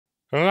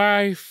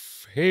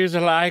Life is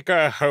like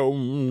a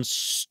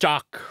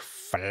Homestuck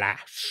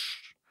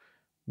flash.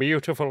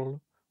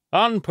 Beautiful,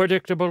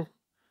 unpredictable,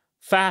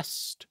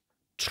 fast,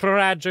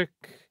 tragic.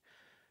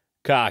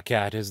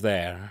 Cockcat is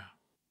there,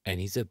 and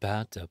he's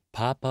about to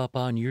pop up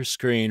on your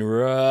screen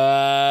right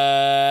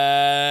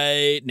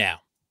now.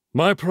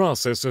 My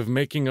process of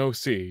making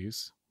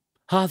OCs.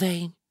 Are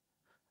they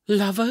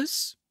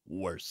lovers?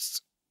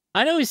 Worse.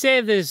 I know we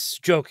say this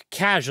joke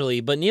casually,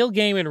 but Neil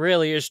Gaiman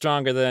really is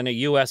stronger than a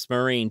U.S.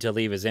 Marine to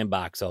leave his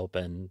inbox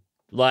open.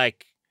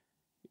 Like,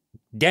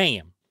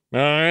 damn.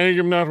 I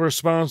am not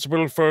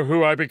responsible for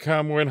who I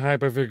become when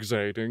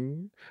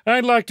hyperfixating.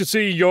 I'd like to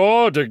see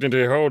your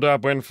dignity hold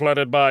up when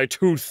flooded by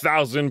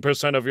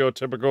 2,000% of your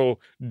typical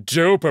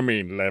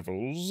dopamine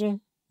levels.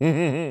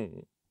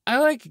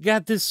 I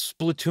got this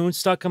Splatoon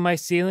stuck on my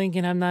ceiling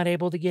and I'm not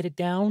able to get it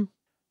down.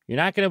 You're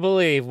not going to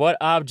believe what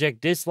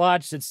object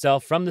dislodged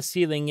itself from the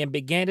ceiling and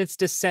began its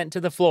descent to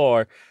the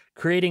floor,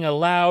 creating a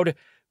loud,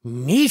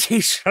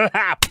 meaty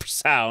slap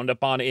sound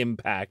upon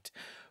impact,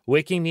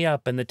 waking me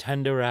up in the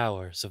tender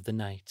hours of the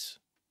night.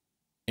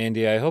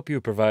 Andy, I hope you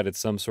provided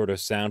some sort of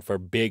sound for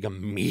big,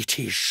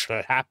 meaty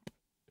slap.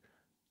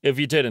 If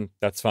you didn't,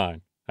 that's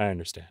fine. I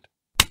understand.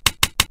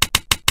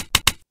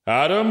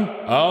 Adam,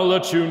 I'll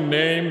let you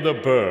name the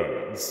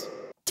birds.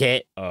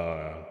 Tit.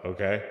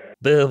 Okay.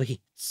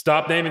 Booby.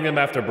 Stop naming them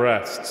after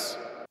breasts.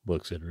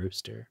 Looks at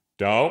Rooster.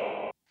 Don't.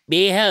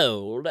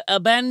 Behold,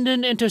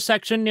 abandoned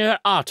intersection near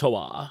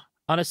Ottawa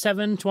on a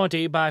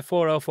 720 by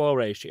 404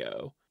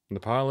 ratio. The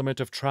Parliament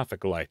of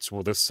Traffic Lights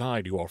will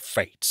decide your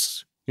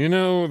fates. You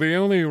know, the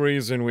only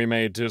reason we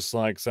may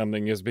dislike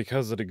something is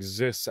because it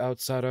exists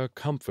outside our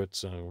comfort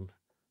zone.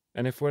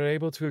 And if we're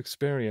able to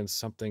experience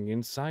something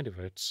inside of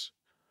it,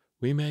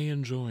 we may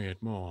enjoy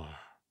it more.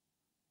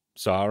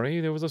 Sorry,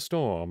 there was a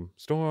storm.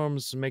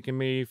 Storm's making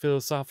me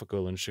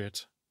philosophical and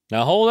shit.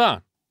 Now hold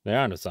on. They're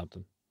onto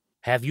something.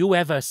 Have you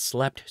ever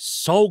slept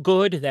so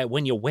good that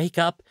when you wake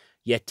up,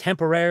 you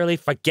temporarily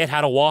forget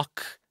how to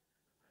walk?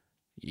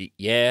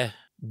 Yeah.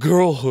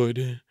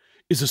 Girlhood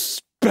is a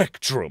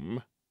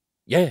spectrum.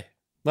 Yeah.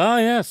 Ah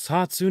yes,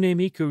 Hatsune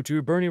Miku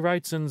to Bernie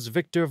Wrightson's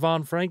Victor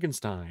von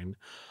Frankenstein.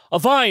 A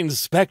fine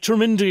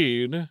spectrum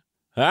indeed.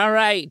 All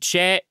right,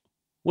 chat.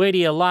 Where do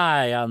you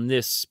lie on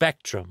this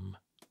spectrum?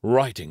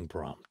 Writing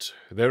prompt.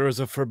 There is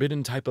a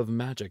forbidden type of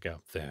magic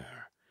out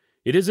there.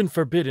 It isn't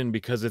forbidden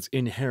because it's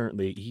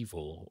inherently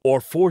evil,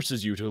 or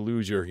forces you to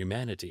lose your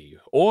humanity,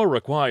 or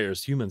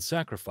requires human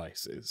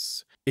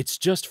sacrifices. It's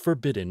just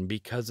forbidden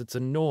because it's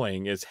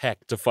annoying as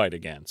heck to fight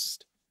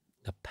against.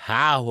 The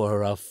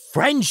power of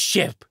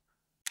friendship!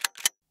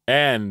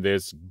 And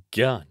this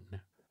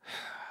gun.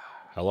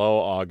 Hello,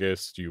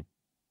 August, you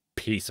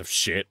piece of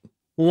shit.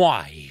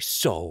 Why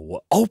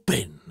so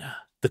open?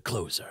 The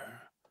closer.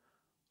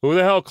 Who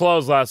the hell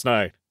closed last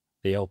night?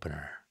 The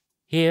opener.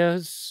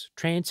 Here's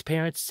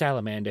transparent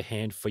salamander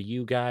hand for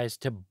you guys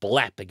to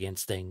blap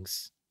against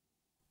things.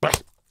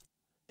 Blap.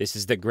 This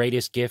is the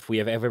greatest gift we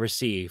have ever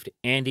received.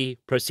 Andy,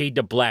 proceed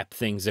to blap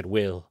things at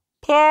will.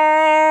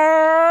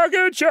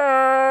 Pikachu!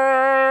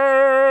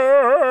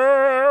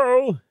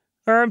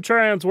 I'm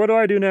trans. What do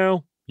I do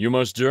now? You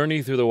must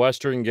journey through the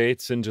western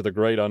gates into the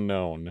great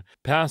unknown,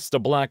 past the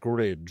black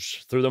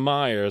ridge, through the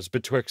mires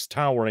betwixt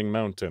towering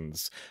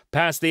mountains,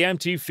 past the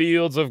empty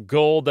fields of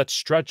gold that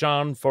stretch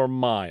on for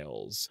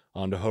miles,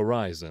 onto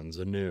horizons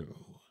anew.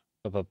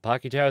 But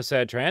Pacquiao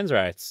said trans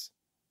rights.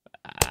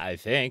 I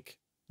think.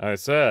 I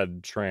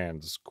said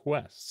trans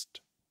quest.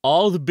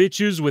 All the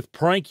bitches with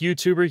prank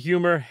YouTuber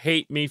humor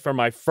hate me for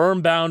my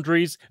firm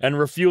boundaries and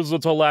refusal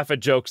to laugh at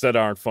jokes that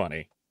aren't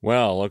funny.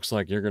 Well, looks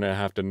like you're gonna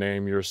have to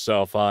name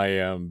yourself I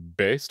Am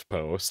Based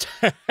Post.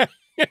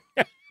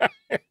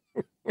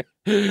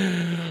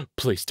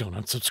 Please don't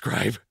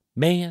unsubscribe.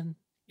 Man,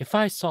 if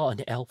I saw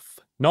an elf,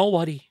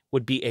 nobody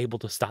would be able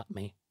to stop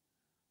me.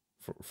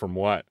 From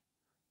what?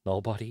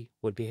 Nobody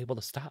would be able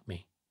to stop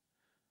me.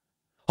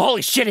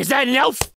 Holy shit, is that an elf?